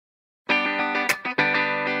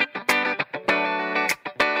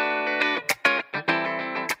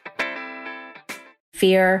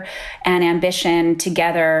fear and ambition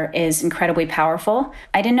together is incredibly powerful.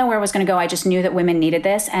 I didn't know where I was going to go. I just knew that women needed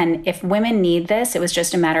this. And if women need this, it was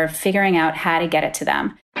just a matter of figuring out how to get it to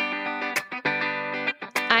them.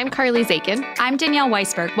 I'm Carly Zakin. I'm Danielle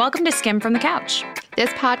Weisberg. Welcome to Skim from the Couch. This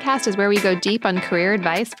podcast is where we go deep on career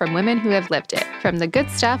advice from women who have lived it, from the good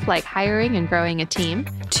stuff like hiring and growing a team,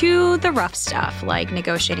 to the rough stuff like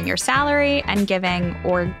negotiating your salary and giving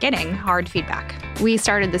or getting hard feedback. We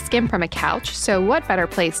started the Skim from a Couch, so what better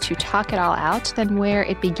place to talk it all out than where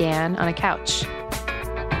it began on a couch?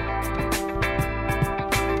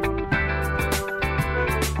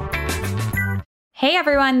 Hey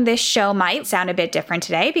everyone, this show might sound a bit different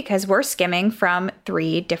today because we're skimming from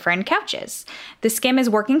 3 different couches. The Skim is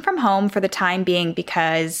working from home for the time being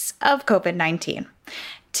because of COVID-19.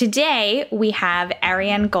 Today, we have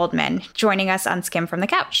Ariane Goldman joining us on Skim from the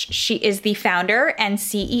Couch. She is the founder and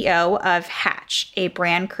CEO of Hatch, a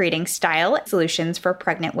brand creating style solutions for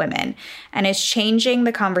pregnant women, and is changing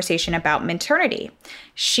the conversation about maternity.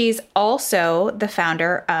 She's also the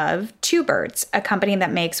founder of Two Birds, a company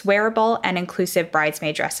that makes wearable and inclusive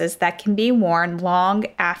bridesmaid dresses that can be worn long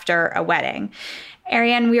after a wedding.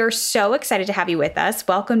 Ariane, we are so excited to have you with us.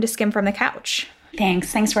 Welcome to Skim from the Couch.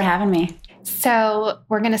 Thanks for having me. So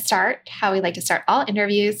we're going to start how we like to start all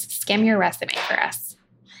interviews. Skim your resume for us.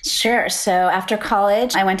 Sure. So after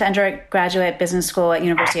college, I went to undergraduate business school at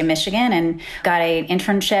University of Michigan and got an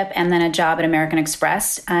internship and then a job at American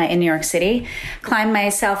Express in New York City. Climbed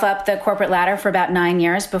myself up the corporate ladder for about 9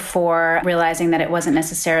 years before realizing that it wasn't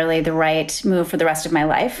necessarily the right move for the rest of my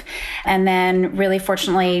life. And then really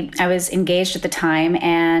fortunately, I was engaged at the time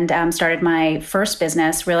and started my first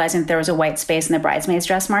business, realizing that there was a white space in the bridesmaids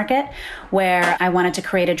dress market where I wanted to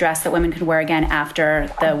create a dress that women could wear again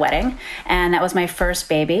after the wedding. And that was my first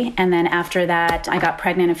baby. And then after that, I got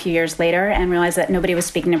pregnant a few years later and realized that nobody was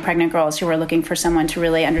speaking to pregnant girls who were looking for someone to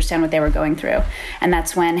really understand what they were going through. And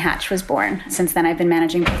that's when Hatch was born. Since then, I've been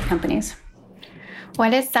managing both companies.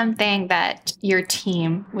 What is something that your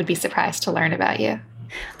team would be surprised to learn about you?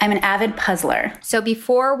 I'm an avid puzzler. So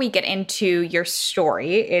before we get into your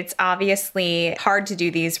story, it's obviously hard to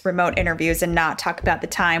do these remote interviews and not talk about the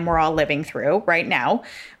time we're all living through right now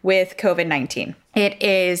with COVID-19. It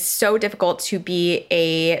is so difficult to be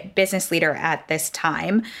a business leader at this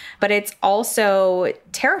time, but it's also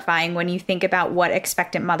terrifying when you think about what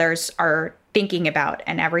expectant mothers are thinking about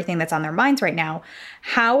and everything that's on their minds right now.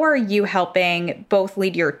 How are you helping both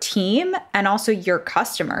lead your team and also your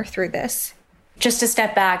customer through this? Just to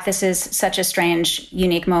step back, this is such a strange,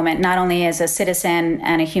 unique moment, not only as a citizen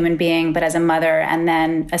and a human being, but as a mother and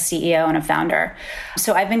then a CEO and a founder.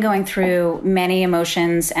 So I've been going through many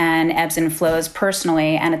emotions and ebbs and flows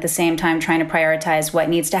personally, and at the same time trying to prioritize what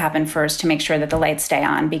needs to happen first to make sure that the lights stay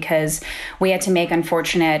on, because we had to make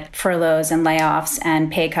unfortunate furloughs and layoffs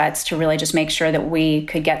and pay cuts to really just make sure that we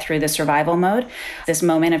could get through the survival mode, this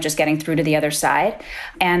moment of just getting through to the other side.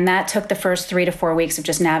 And that took the first 3 to 4 weeks of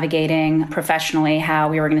just navigating professionally how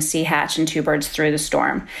we were going to see Hatch and Two Birds through the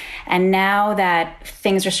storm. And now that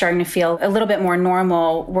things are starting to feel a little bit more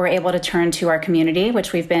normal, we're able to turn to our community,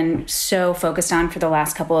 which we've been so focused on for the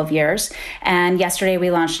last couple of years. And yesterday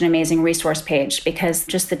we launched an amazing resource page because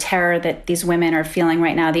just the terror that these women are feeling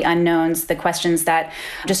right now, the unknowns, the questions that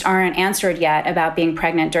just aren't answered yet about being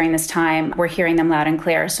pregnant during this time, we're hearing them loud and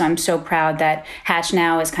clear. So I'm so proud that Hatch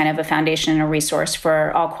now is kind of a foundation and a resource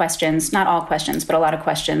for all questions, not all questions, but a lot of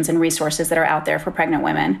questions and resources that are out there for pregnant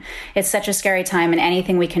women. It's such a scary time, and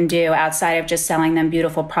anything we can do outside of just selling them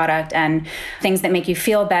beautiful product and things that make you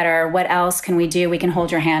feel better, what else can we do? We can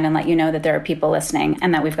hold your hand and let you know that there are people listening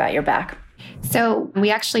and that we've got your back. So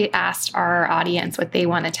we actually asked our audience what they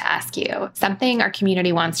wanted to ask you. Something our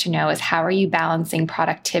community wants to know is, how are you balancing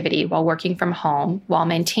productivity while working from home while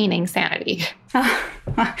maintaining sanity?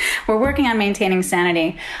 We're working on maintaining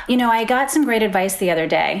sanity. You know, I got some great advice the other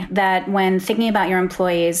day that when thinking about your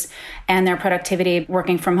employees and their productivity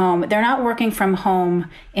working from home, they're not working from home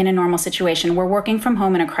in a normal situation. We're working from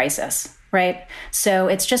home in a crisis. Right? So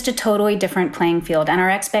it's just a totally different playing field, and our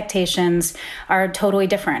expectations are totally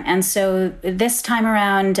different. And so this time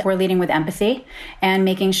around, we're leading with empathy and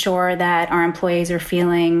making sure that our employees are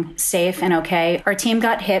feeling safe and okay. Our team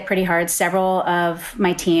got hit pretty hard. Several of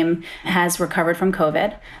my team has recovered from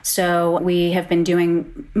COVID. So we have been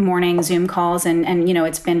doing morning Zoom calls, and you know,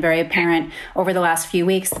 it's been very apparent over the last few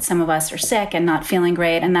weeks that some of us are sick and not feeling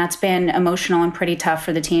great. And that's been emotional and pretty tough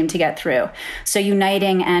for the team to get through. So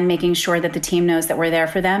uniting and making sure that the team knows that we're there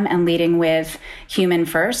for them, and leading with human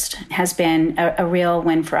first has been a real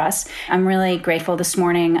win for us. I'm really grateful this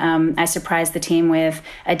morning. I surprised the team with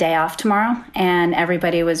a day off tomorrow, and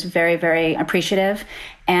everybody was very, very appreciative.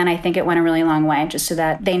 And I think it went a really long way, just so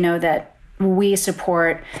that they know that we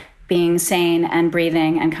support being sane and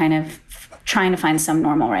breathing and kind of trying to find some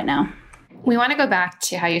normal right now. We want to go back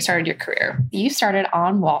to how you started your career. You started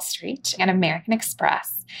on Wall Street at American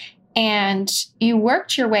Express, and you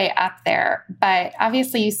worked your way up there, but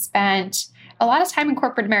obviously you spent a lot of time in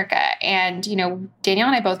corporate America. And, Danielle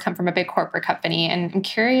and I both come from a big corporate company. And I'm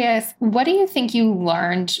curious, what do you think you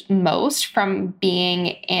learned most from being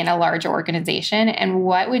in a large organization? And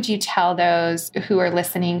what would you tell those who are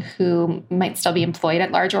listening who might still be employed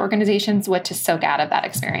at large organizations, what to soak out of that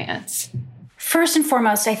experience? First and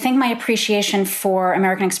foremost, I think my appreciation for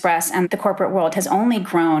American Express and the corporate world has only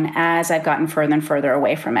grown as I've gotten further and further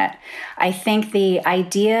away from it. I think the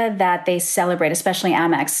idea that they celebrate, especially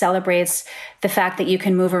Amex, celebrates the fact that you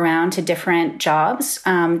can move around to different jobs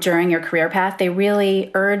during your career path. They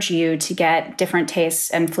really urge you to get different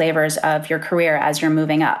tastes and flavors of your career as you're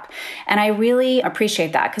moving up. And I really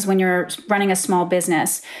appreciate that, because when you're running a small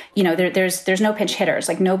business, there's no pinch hitters.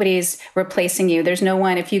 Like, nobody's replacing you. There's no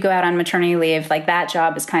one, if you go out on maternity leave, like, that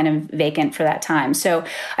job is kind of vacant for that time. So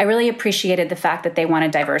I really appreciated the fact that they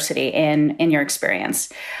wanted diversity in your experience.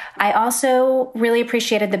 I also really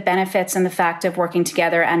appreciated the benefits and the fact of working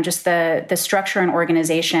together, and just the structure and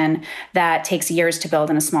organization that takes years to build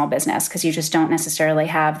in a small business, because you just don't necessarily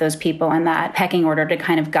have those people in that pecking order to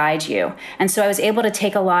kind of guide you. And so I was able to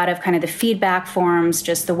take a lot of kind of the feedback forms,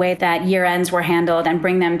 just the way that year ends were handled, and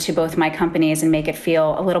bring them to both my companies and make it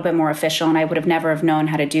feel a little bit more official. And I would have never have known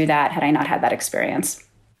how to do that had I not had that experience.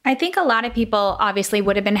 I think a lot of people obviously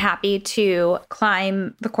would have been happy to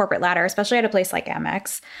climb the corporate ladder, especially at a place like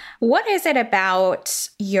Amex. What is it about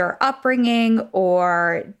your upbringing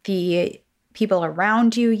or the people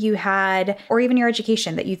around you had, or even your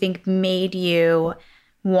education, that you think made you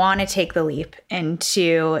want to take the leap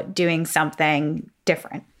into doing something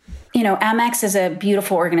different? Amex is a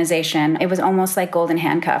beautiful organization. It was almost like golden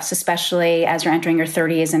handcuffs, especially as you're entering your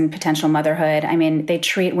 30s and potential motherhood. I mean, they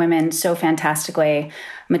treat women so fantastically,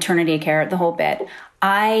 maternity care, the whole bit.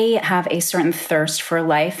 I have a certain thirst for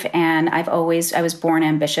life, and I was born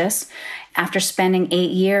ambitious. After spending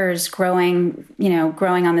 8 years growing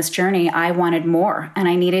on this journey, I wanted more, and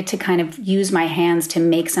I needed to kind of use my hands to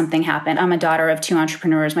make something happen. I'm a daughter of 2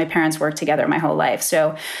 entrepreneurs. My parents worked together my whole life.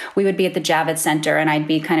 So we would be at the Javits Center, and I'd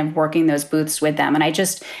be kind of working those booths with them. And I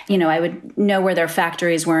just, I would know where their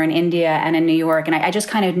factories were in India and in New York. And I just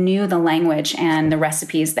kind of knew the language and the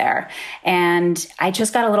recipes there. And I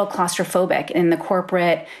just got a little claustrophobic in the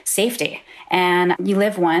corporate safety. And you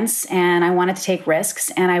live once, and I wanted to take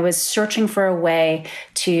risks, and I was searching for a way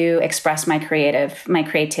to express my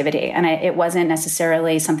creativity. And it wasn't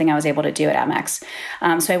necessarily something I was able to do at Amex.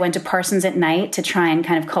 So I went to Parsons at night to try and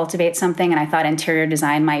kind of cultivate something, and I thought interior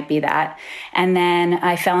design might be that. And then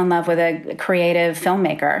I fell in love with a creative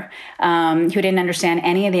filmmaker who didn't understand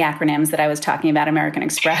any of the acronyms that I was talking about American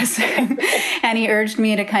Express. And he urged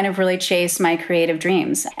me to kind of really chase my creative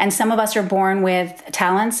dreams. And some of us are born with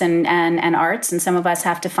talents and arts, and some of us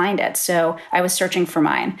have to find it. So I was searching for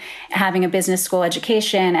mine. Having a business school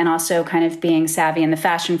education, and also kind of being savvy in the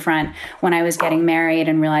fashion front when I was getting married,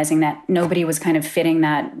 and realizing that nobody was kind of fitting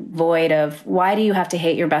that void of, why do you have to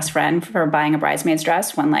hate your best friend for buying a bridesmaid's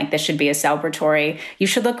dress when, like, this should be a celebratory, you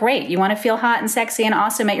should look great. You want to feel hot and sexy and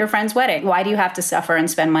awesome at your friend's wedding. Why do you have to suffer and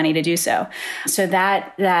spend money to do so? So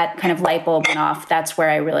that kind of light bulb went off. That's where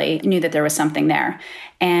I really knew that there was something there.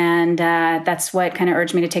 And that's what kind of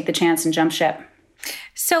urged me to take the chance and jump ship.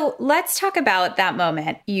 So let's talk about that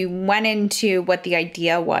moment. You went into what the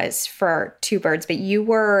idea was for Two Birds, but you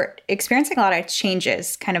were experiencing a lot of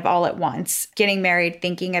changes kind of all at once. Getting married,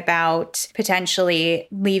 thinking about potentially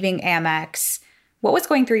leaving Amex. What was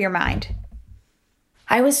going through your mind?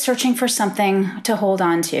 I was searching for something to hold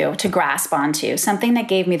on to grasp onto, something that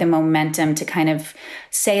gave me the momentum to kind of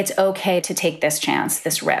say it's okay to take this chance,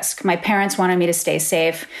 this risk. My parents wanted me to stay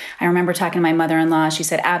safe. I remember talking to my mother-in-law. She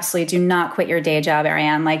said, absolutely, do not quit your day job,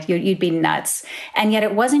 Ariane. Like, you'd be nuts. And yet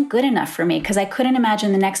it wasn't good enough for me, because I couldn't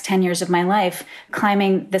imagine the next 10 years of my life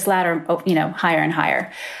climbing this ladder, higher and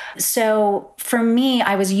higher. So for me,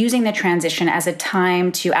 I was using the transition as a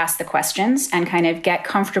time to ask the questions and kind of get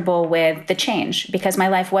comfortable with the change, because my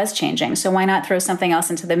life was changing. So why not throw something else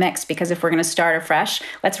into the mix? Because if we're going to start afresh,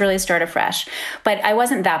 let's really start afresh. But I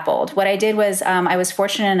wasn't that bold. What I did was I was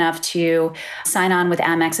fortunate enough to sign on with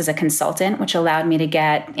Amex as a consultant, which allowed me to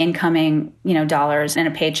get incoming, dollars in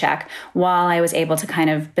a paycheck while I was able to kind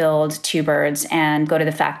of build Two Birds and go to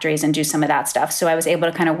the factories and do some of that stuff. So I was able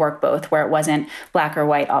to kind of work both, where it wasn't black or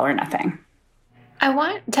white, all or nothing. I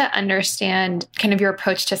want to understand kind of your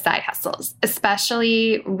approach to side hustles,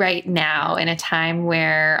 especially right now in a time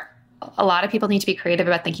where a lot of people need to be creative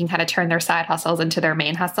about thinking how to turn their side hustles into their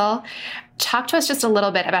main hustle. Talk to us just a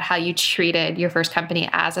little bit about how you treated your first company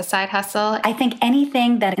as a side hustle. I think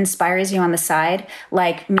anything that inspires you on the side,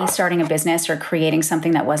 like me starting a business or creating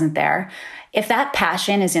something that wasn't there, if that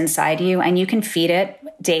passion is inside you and you can feed it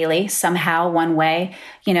daily, somehow, one way,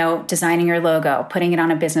 designing your logo, putting it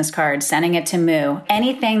on a business card, sending it to Moo,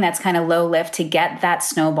 anything that's kind of low lift to get that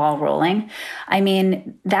snowball rolling. I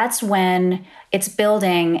mean, that's when it's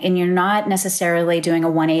building and you're not necessarily doing a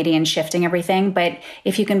 180 and shifting everything. But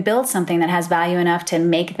if you can build something that has value enough to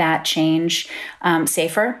make that change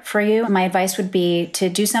safer for you, my advice would be to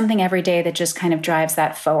do something every day that just kind of drives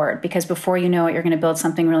that forward. Because before you know it, you're going to build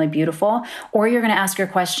something really beautiful, or you're going to ask your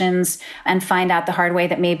questions and find out the hard way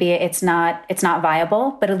that maybe it's not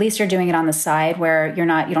viable, but at least you're doing it on the side where you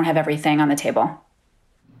don't have everything on the table.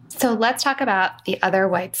 So let's talk about the other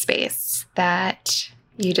white space that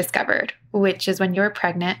you discovered, which is when you were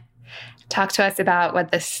pregnant. Talk to us about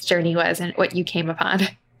what this journey was and what you came upon.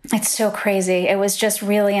 It's so crazy. It was just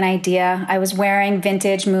really an idea. I was wearing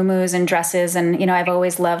vintage muumuus and dresses. And, I've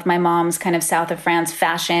always loved my mom's kind of South of France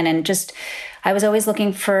fashion. And I was always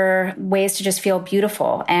looking for ways to just feel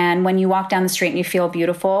beautiful. And when you walk down the street and you feel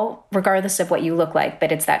beautiful, regardless of what you look like,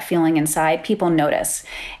 but it's that feeling inside, people notice.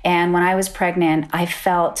 And when I was pregnant, I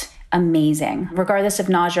felt amazing. Regardless of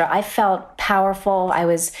nausea, I felt powerful. I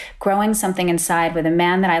was growing something inside with a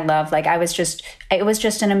man that I loved. It was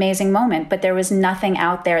just an amazing moment, but there was nothing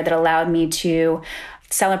out there that allowed me to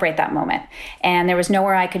celebrate that moment. And there was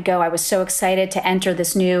nowhere I could go. I was so excited to enter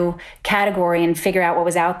this new category and figure out what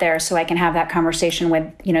was out there so I can have that conversation with,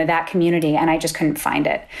 that community. And I just couldn't find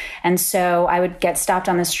it. And so I would get stopped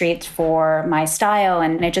on the street for my style.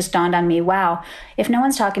 And it just dawned on me, wow, if no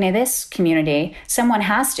one's talking to this community, someone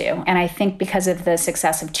has to. And I think because of the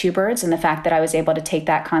success of Two Birds and the fact that I was able to take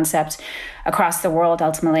that concept across the world,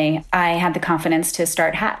 ultimately, I had the confidence to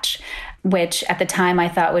start Hatch, which at the time I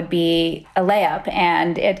thought would be a layup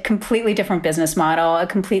and a completely different business model, a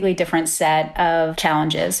completely different set of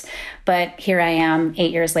challenges. But here I am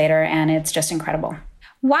 8 years later, and it's just incredible.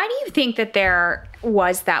 Why do you think that there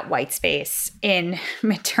was that white space in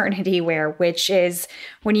maternity wear, which is,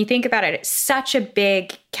 when you think about it, it's such a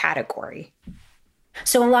big category?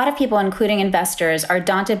 So a lot of people, including investors, are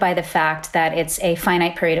daunted by the fact that it's a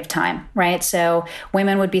finite period of time, right? So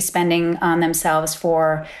women would be spending on themselves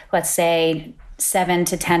for, let's say, 7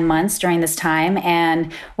 to 10 months during this time.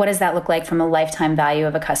 And what does that look like from a lifetime value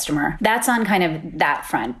of a customer? That's on kind of that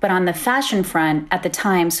front. But on the fashion front, at the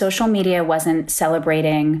time, social media wasn't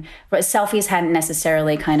celebrating, selfies hadn't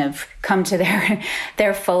necessarily kind of come to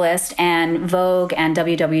their fullest. And Vogue and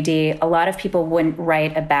WWD, a lot of people wouldn't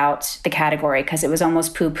write about the category because it was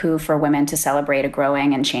almost poo-poo for women to celebrate a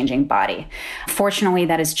growing and changing body. Fortunately,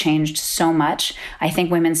 that has changed so much. I think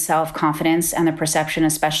women's self-confidence and the perception,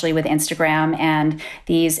 especially with Instagram and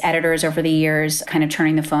these editors over the years kind of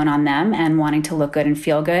turning the phone on them and wanting to look good and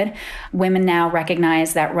feel good. Women now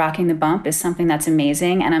recognize that rocking the bump is something that's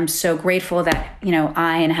amazing. And I'm so grateful that,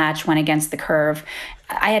 I and Hatch went against the curve.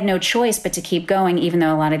 I had no choice but to keep going, even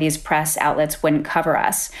though a lot of these press outlets wouldn't cover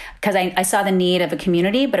us, because I saw the need of a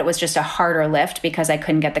community, but it was just a harder lift because I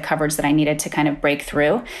couldn't get the coverage that I needed to kind of break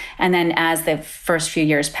through. And then as the first few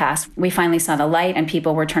years passed, we finally saw the light and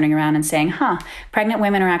people were turning around and saying, pregnant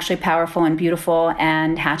women are actually powerful and beautiful.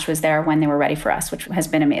 And Hatch was there when they were ready for us, which has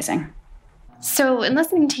been amazing. So in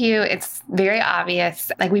listening to you, it's very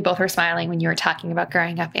obvious, like we both were smiling when you were talking about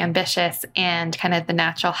growing up ambitious and kind of the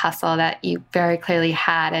natural hustle that you very clearly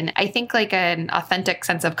had. And I think like an authentic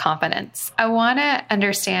sense of confidence. I want to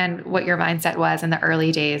understand what your mindset was in the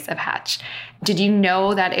early days of Hatch. Did you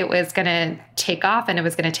know that it was going to take off and it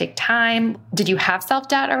was going to take time? Did you have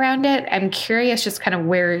self-doubt around it? I'm curious just kind of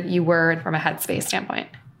where you were from a headspace standpoint.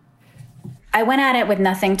 I went at it with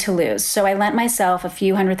nothing to lose. So I lent myself a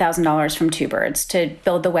few $100,000 from Two Birds to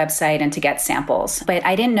build the website and to get samples. But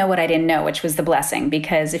I didn't know what I didn't know, which was the blessing,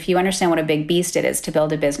 because if you understand what a big beast it is to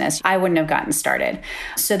build a business, I wouldn't have gotten started.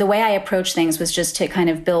 So the way I approached things was just to kind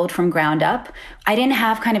of build from ground up. I didn't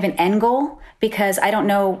have kind of an end goal because I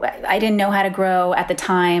didn't know how to grow at the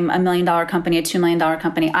time $1 million company, a $2 million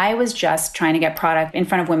company. I was just trying to get product in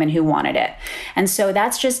front of women who wanted it. And so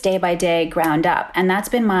that's just day by day ground up. And that's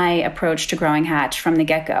been my approach to growing Hatch from the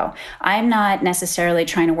get-go. I'm not necessarily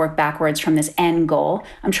trying to work backwards from this end goal.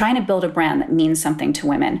 I'm trying to build a brand that means something to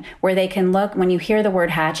women, where they can look, when you hear the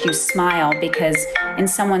word Hatch, you smile because in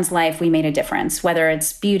someone's life we made a difference, whether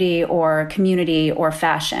it's beauty or community or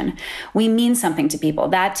fashion. We mean something to people.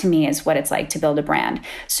 That to me is what it's like to build a brand.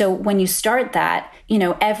 So when you start that,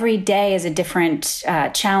 every day is a different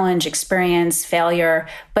challenge, experience, failure.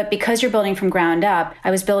 But because you're building from ground up,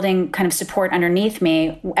 I was building kind of support underneath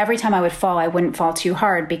me. Every time I would fall, I wouldn't fall too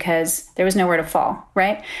hard because there was nowhere to fall,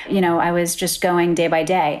 right? I was just going day by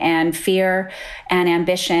day, and fear and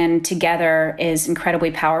ambition together is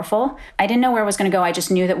incredibly powerful. I didn't know where I was going to go. I just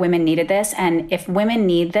knew that women needed this. And if women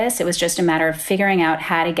need this, it was just a matter of figuring out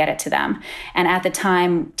how to get it to them. And at the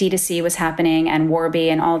time, D2C was happening, and Warby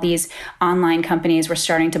and all these online companies were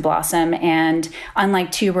starting to blossom. And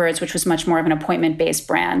unlike Two Birds, which was much more of an appointment-based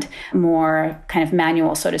brand, more kind of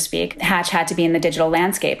manual, so to speak, Hatch had to be in the digital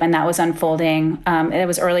landscape. And that was unfolding. It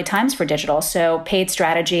was early times for digital. So paid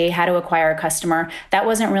strategy, how to acquire a customer, that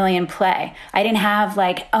wasn't really in play. I didn't have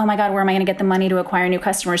like, oh my God, where am I going to get the money to acquire new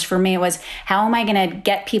customers? For me, it was, how am I going to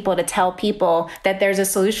get people to tell people that there's a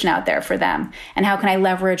solution out there for them? And how can I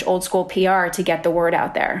leverage old school PR to get the word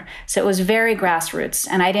out there? So it was very grassroots.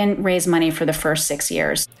 And I didn't raise money for the first 6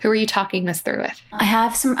 years. Who are you talking this through with? I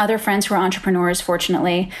have some other friends who are entrepreneurs,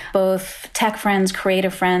 fortunately, both tech friends,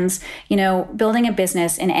 creative friends. Building a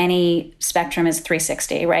business in any spectrum is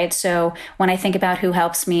 360, right? So when I think about who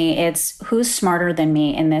helps me, it's who's smarter than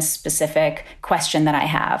me in this specific question that I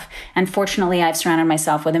have. And fortunately, I've surrounded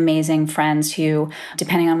myself with amazing friends who,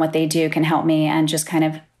 depending on what they do, can help me and just kind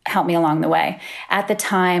of help me along the way. At the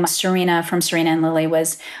time, Serena from Serena and Lily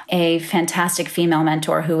was a fantastic female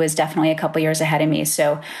mentor who was definitely a couple years ahead of me.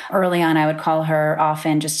 So early on, I would call her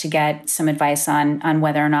often just to get some advice on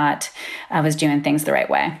whether or not I was doing things the right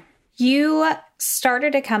way. You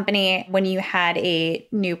started a company when you had a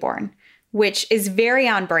newborn, which is very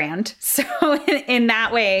on brand. So in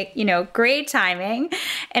that way, great timing.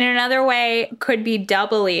 In another way, could be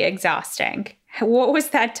doubly exhausting. What was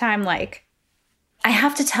that time like? I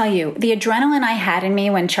have to tell you, the adrenaline I had in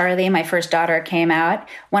me when Charlie, my first daughter, came out,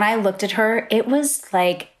 when I looked at her, it was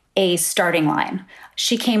like a starting line.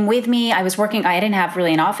 She came with me. I was working. I didn't have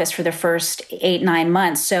really an office for the first 8-9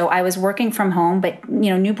 months. So I was working from home, but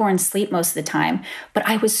newborns sleep most of the time. But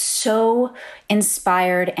I was so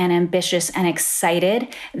inspired and ambitious and excited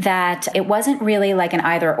that it wasn't really like an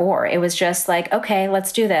either or. It was just like, okay,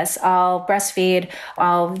 let's do this. I'll breastfeed.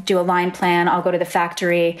 I'll do a line plan. I'll go to the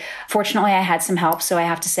factory. Fortunately, I had some help. So I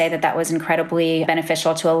have to say that was incredibly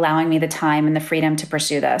beneficial to allowing me the time and the freedom to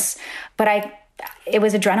pursue this. But it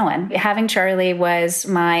was adrenaline. Having Charlie was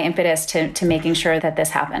my impetus to making sure that this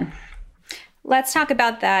happened. Let's talk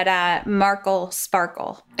about that Markle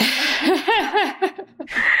Sparkle.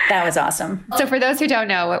 That was awesome. So for those who don't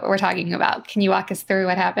know what we're talking about, can you walk us through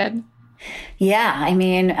what happened? Yeah, I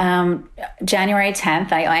mean, January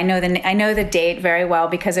 10th, I know the date very well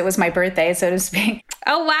because it was my birthday, so to speak.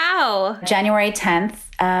 Oh, wow. January 10th,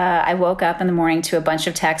 I woke up in the morning to a bunch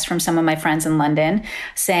of texts from some of my friends in London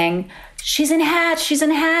saying, she's in Hatch, she's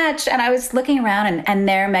in Hatch. And I was looking around and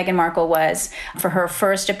there Meghan Markle was for her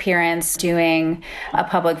first appearance doing a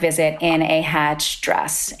public visit in a Hatch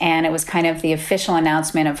dress. And it was kind of the official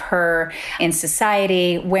announcement of her in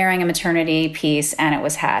society wearing a maternity piece, and it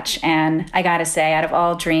was Hatch. And I gotta say, out of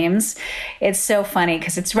all dreams, it's so funny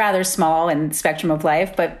because it's rather small in the spectrum of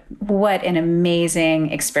life, but what an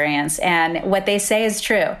amazing experience. And what they say is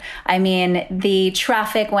true. I mean, the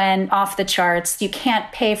traffic went off the charts. You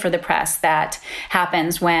can't pay for the press that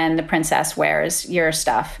happens when the princess wears your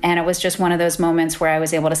stuff. And it was just one of those moments where I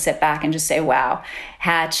was able to sit back and just say, wow,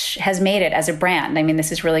 Hatch has made it as a brand. I mean,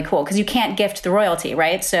 this is really cool because you can't gift the royalty,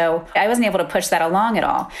 right? So I wasn't able to push that along at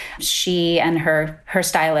all. She and her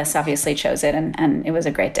stylist obviously chose it, and it was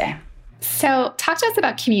a great day. So talk to us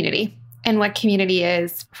about community and what community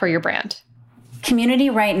is for your brand. Community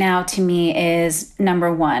right now to me is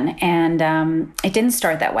number one. And it didn't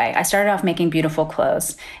start that way. I started off making beautiful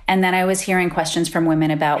clothes. And then I was hearing questions from women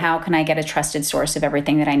about how can I get a trusted source of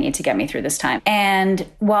everything that I need to get me through this time. And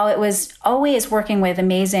while it was always working with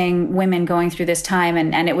amazing women going through this time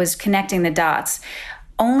and it was connecting the dots,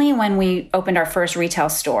 only when we opened our first retail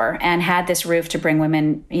store and had this roof to bring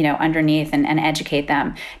women, underneath and educate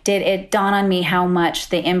them, did it dawn on me how much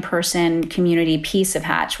the in-person community piece of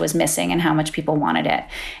Hatch was missing and how much people wanted it.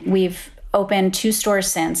 We've opened 2 stores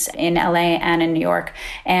since in LA and in New York.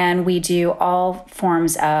 And we do all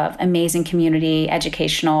forms of amazing community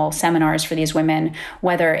educational seminars for these women,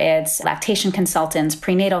 whether it's lactation consultants,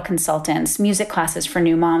 prenatal consultants, music classes for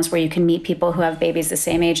new moms where you can meet people who have babies the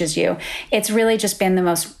same age as you. It's really just been the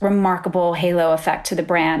most remarkable halo effect to the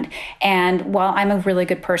brand. And while I'm a really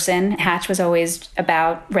good person, Hatch was always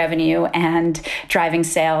about revenue and driving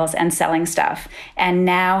sales and selling stuff. And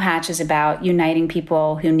now Hatch is about uniting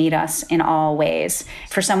people who need us in all ways.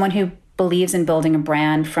 For someone who believes in building a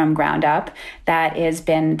brand from ground up, that has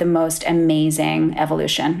been the most amazing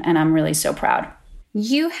evolution. And I'm really so proud.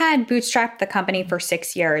 You had bootstrapped the company for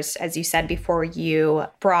 6 years, as you said, before you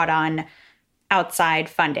brought on outside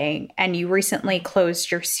funding, and you recently closed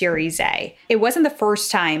your Series A. It wasn't the first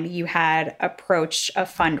time you had approached a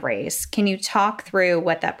fundraise. Can you talk through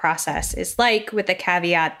what that process is like, with the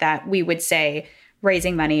caveat that we would say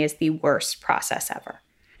raising money is the worst process ever?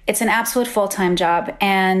 It's an absolute full-time job,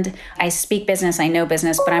 and I speak business, I know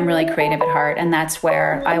business, but I'm really creative at heart, and that's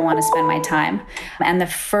where I want to spend my time. And the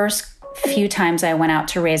first few times I went out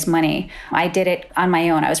to raise money, I did it on my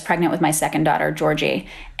own. I was pregnant with my second daughter, Georgie,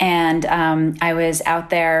 and I was out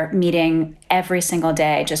there meeting every single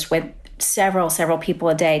day just with several people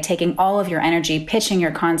a day, taking all of your energy, pitching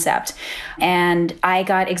your concept. And I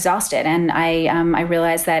got exhausted, and I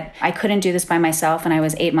realized that I couldn't do this by myself, and I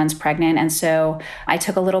was 8 months pregnant. And so I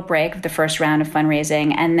took a little break of the first round of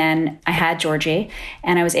fundraising, and then I had Georgie,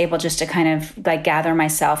 and I was able just to kind of like gather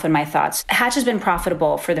myself and my thoughts. Hatch has been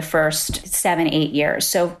profitable for the first 7-8 years.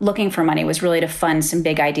 So looking for money was really to fund some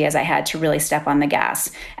big ideas I had to really step on the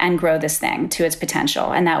gas and grow this thing to its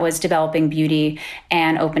potential. And that was developing beauty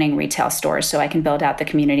and opening retail stores so I can build out the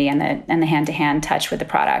community and the hand-to-hand touch with the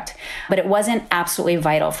product. But it wasn't absolutely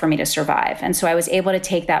vital for me to survive. And so I was able to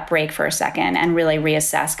take that break for a second and really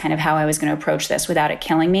reassess kind of how I was going to approach this without it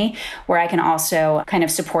killing me, where I can also kind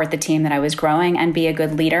of support the team that I was growing and be a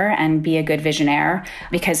good leader and be a good visionaire,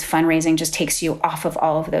 because fundraising just takes you off of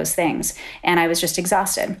all of those things. And I was just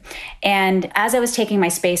exhausted. And as I was taking my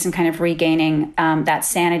space and kind of regaining that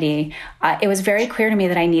sanity, it was very clear to me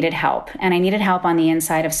that I needed help. And I needed help on the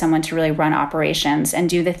inside of someone to really run operations and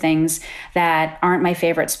do the things that aren't my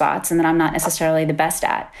favorite spots and that I'm not necessarily the best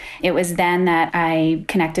at. It was then that I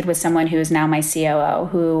connected with someone who is now my COO,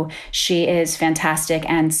 who she is fantastic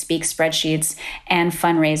and speaks spreadsheets and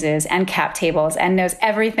fundraises and cap tables and knows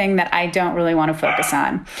everything that I don't really want to focus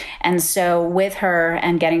on. And so with her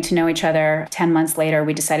and getting to know each other, 10 months later,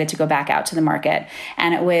 we decided to go back out to the market.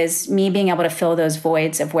 And it was me being able to fill those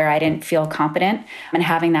voids of where I didn't feel competent and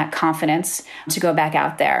having that confidence to go back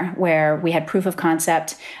out there where we had proof of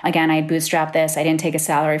concept. Again, I bootstrapped this. I didn't take a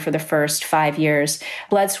salary for the first 5 years.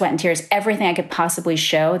 Blood, sweat, and tears, everything I could possibly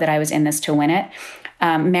show that I was in this to win it.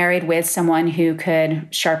 Married with someone who could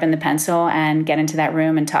sharpen the pencil and get into that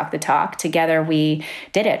room and talk the talk. Together, we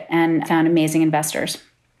did it and found amazing investors.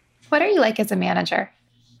 What are you like as a manager?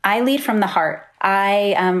 I lead from the heart.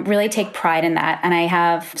 I really take pride in that. And I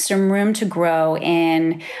have some room to grow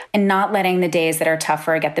in not letting the days that are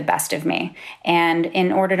tougher get the best of me. And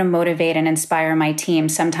in order to motivate and inspire my team,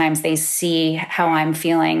 sometimes they see how I'm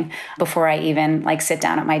feeling before I even sit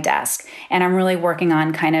down at my desk. And I'm really working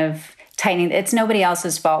on kind of tightening. It's nobody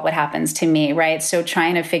else's fault what happens to me, right? So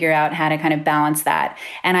trying to figure out how to kind of balance that.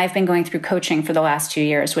 And I've been going through coaching for the last 2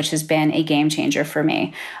 years, which has been a game changer for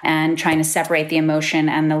me, and trying to separate the emotion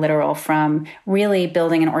and the literal from really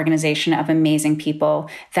building an organization of amazing people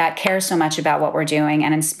that care so much about what we're doing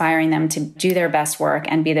and inspiring them to do their best work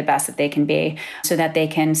and be the best that they can be so that they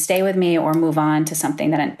can stay with me or move on to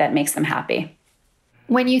something that makes them happy.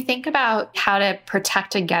 When you think about how to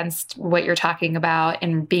protect against what you're talking about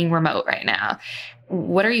and being remote right now,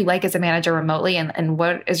 what are you like as a manager remotely? And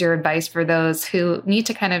what is your advice for those who need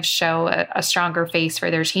to kind of show a stronger face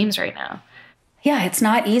for their teams right now? Yeah, it's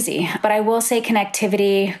not easy, but I will say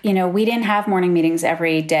connectivity, we didn't have morning meetings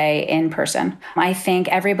every day in person. I think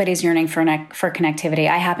everybody's yearning for connectivity.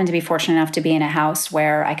 I happen to be fortunate enough to be in a house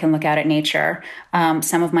where I can look out at nature.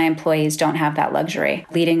 Some of my employees don't have that luxury.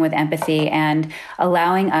 Leading with empathy and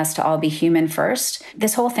allowing us to all be human first.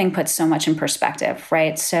 This whole thing puts so much in perspective,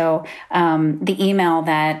 right? So the email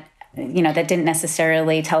that didn't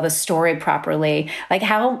necessarily tell the story properly.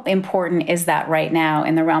 How important is that right now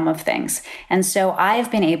in the realm of things? And so I've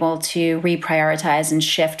been able to reprioritize and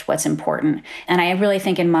shift what's important. And I really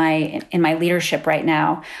think in my leadership right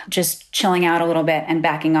now, just chilling out a little bit and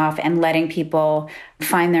backing off and letting people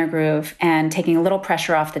find their groove, and taking a little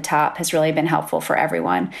pressure off the top has really been helpful for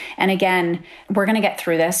everyone. And again, we're going to get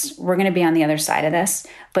through this. We're going to be on the other side of this,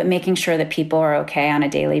 but making sure that people are okay on a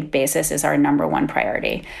daily basis is our number one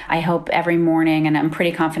priority. I hope every morning, and I'm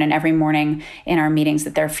pretty confident every morning in our meetings,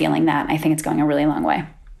 that they're feeling that. I think it's going a really long way.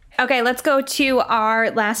 Okay, let's go to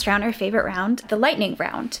our last round, our favorite round, the lightning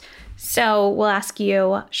round. So we'll ask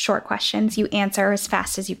you short questions. You answer as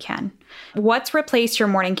fast as you can. What's replaced your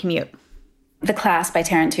morning commute? The Class by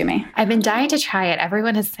Taryn Toomey. I've been dying to try it.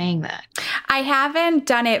 Everyone is saying that. I haven't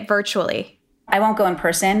done it virtually. I won't go in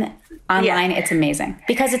person. Online, It's amazing.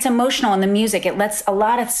 Because it's emotional, and the music, it lets a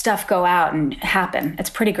lot of stuff go out and happen. It's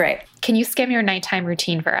pretty great. Can you skim your nighttime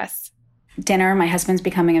routine for us? Dinner, my husband's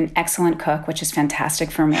becoming an excellent cook, which is fantastic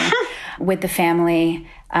for me. With the family,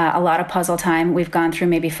 a lot of puzzle time. We've gone through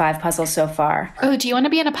maybe 5 puzzles so far. Oh, do you want to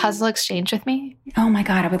be in a puzzle exchange with me? Oh my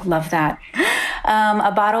God, I would love that.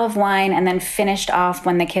 A bottle of wine, and then finished off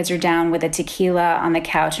when the kids are down with a tequila on the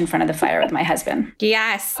couch in front of the fire with my husband.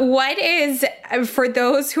 Yes. What is, for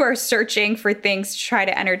those who are searching for things to try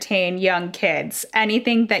to entertain young kids,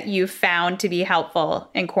 anything that you've found to be helpful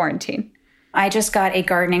in quarantine? I just got a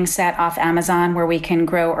gardening set off Amazon where we can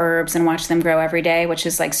grow herbs and watch them grow every day, which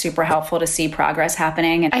is like super helpful to see progress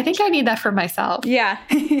happening. And I think I need that for myself. Yeah.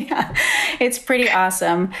 yeah, it's pretty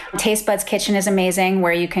awesome. Taste Buds Kitchen is amazing,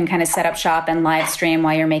 where you can kind of set up shop and live stream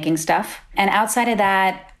while you're making stuff. And outside of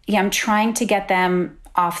that, I'm trying to get them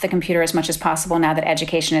off the computer as much as possible now that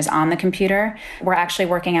education is on the computer. We're actually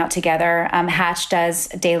working out together. Hatch does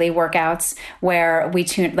daily workouts where we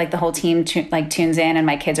tune, like the whole team tunes in, and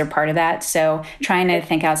my kids are part of that. So trying to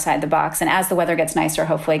think outside the box. And as the weather gets nicer,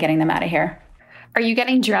 hopefully getting them out of here. Are you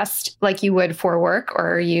getting dressed like you would for work,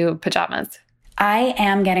 or are you pajamas? I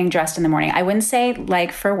am getting dressed in the morning. I wouldn't say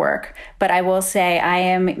like for work, but I will say I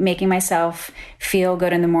am making myself feel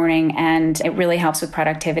good in the morning, and it really helps with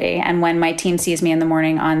productivity. And when my team sees me in the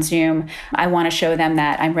morning on Zoom, I want to show them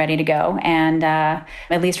that I'm ready to go. And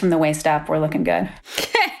at least from the waist up, we're looking good.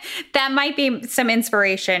 That might be some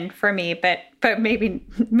inspiration for me, but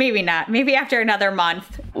maybe not. Maybe after another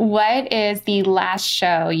month. What is the last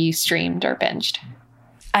show you streamed or binged?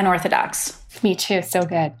 Unorthodox. Me too. So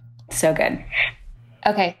good. So good.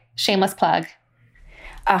 Okay, shameless plug.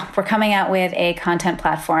 We're coming out with a content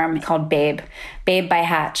platform called Babe by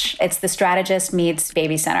Hatch. It's the strategist meets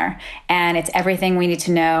baby center. And it's everything we need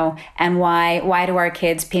to know. And why do our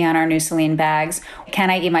kids pee on our new Celine bags? Can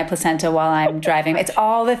I eat my placenta while I'm driving? It's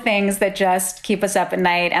all the things that just keep us up at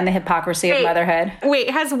night, and the hypocrisy of motherhood.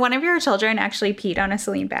 Wait, has one of your children actually peed on a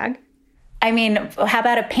Celine bag? I mean, how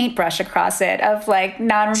about a paintbrush across it of like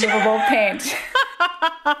non-removable paint?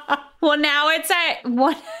 Well, now it's a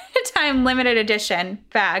one-time limited edition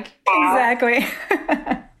bag. Exactly.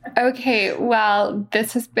 Okay, well,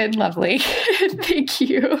 this has been lovely. Thank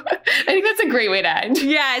you. I think that's a great way to end.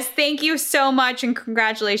 Yes, thank you so much, and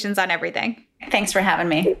congratulations on everything. Thanks for having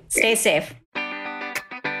me. Stay safe.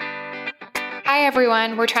 Hi,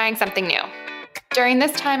 everyone. We're trying something new. During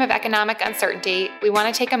this time of economic uncertainty, we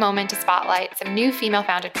want to take a moment to spotlight some new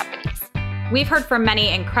female-founded companies. We've heard from many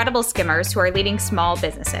incredible skimmers who are leading small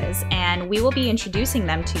businesses, and we will be introducing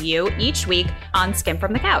them to you each week on Skim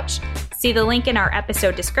from the Couch. See the link in our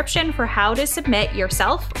episode description for how to submit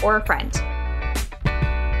yourself or a friend.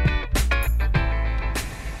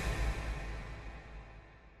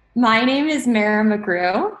 My name is Mara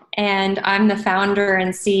McGrew, and I'm the founder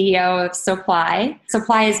and CEO of Soaply.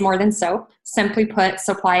 Soaply is more than soap. Simply put,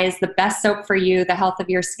 Soaply is the best soap for you, the health of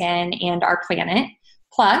your skin, and our planet.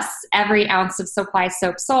 Plus, every ounce of Soaply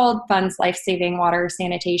soap sold funds life-saving water,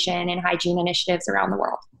 sanitation, and hygiene initiatives around the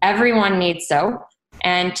world. Everyone needs soap,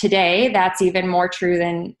 and today that's even more true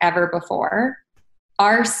than ever before.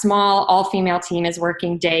 Our small all-female team is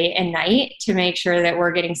working day and night to make sure that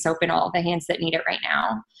we're getting soap in all the hands that need it right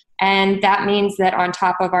now. And that means that on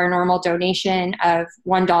top of our normal donation of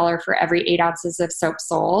 $1 for every 8 ounces of soap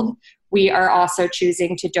sold, we are also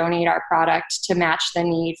choosing to donate our product to match the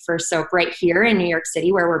need for soap right here in New York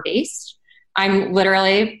City, where we're based. I'm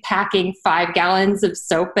literally packing 5 gallons of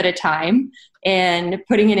soap at a time and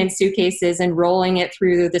putting it in suitcases and rolling it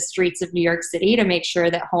through the streets of New York City to make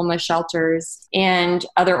sure that homeless shelters and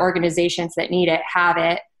other organizations that need it have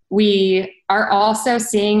it. We are also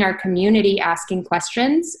seeing our community asking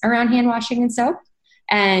questions around hand washing and soap.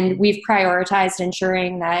 And we've prioritized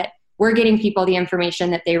ensuring that we're getting people the information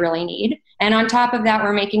that they really need. And on top of that,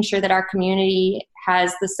 we're making sure that our community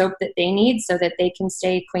has the soap that they need so that they can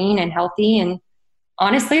stay clean and healthy. And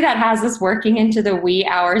honestly, that has us working into the wee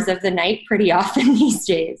hours of the night pretty often these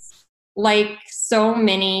days. like so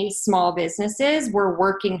many small businesses, we're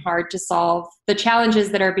working hard to solve the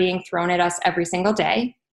challenges that are being thrown at us every single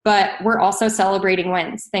day. But we're also celebrating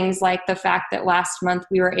wins. Things like the fact that last month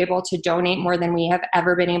we were able to donate more than we have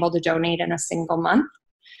ever been able to donate in a single month.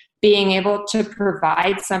 Being able to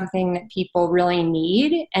provide something that people really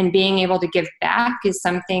need and being able to give back is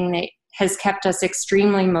something that has kept us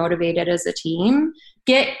extremely motivated as a team.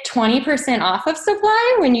 Get 20% off of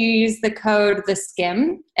supply when you use the code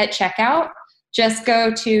TheSkim at checkout. Just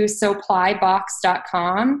go to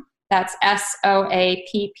SopplyBox.com. That's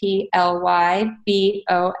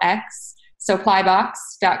SOAPPLYBOX,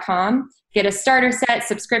 SopplyBox.com. Get a starter set,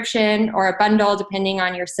 subscription, or a bundle depending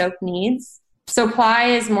on your soap needs. Supply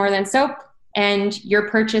is more than soap, and your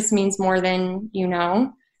purchase means more than you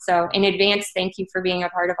know. So in advance, thank you for being a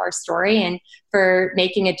part of our story and for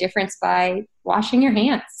making a difference by washing your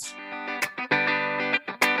hands.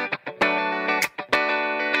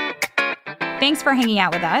 Thanks for hanging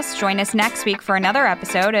out with us. Join us next week for another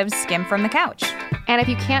episode of Skim from the Couch. And if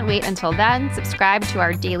you can't wait until then, subscribe to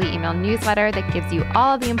our daily email newsletter that gives you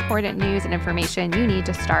all the important news and information you need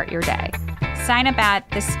to start your day. Sign up at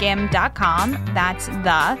theskim.com. That's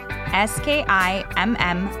the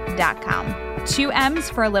SKIMM.com. 2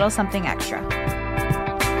 M's for a little something extra.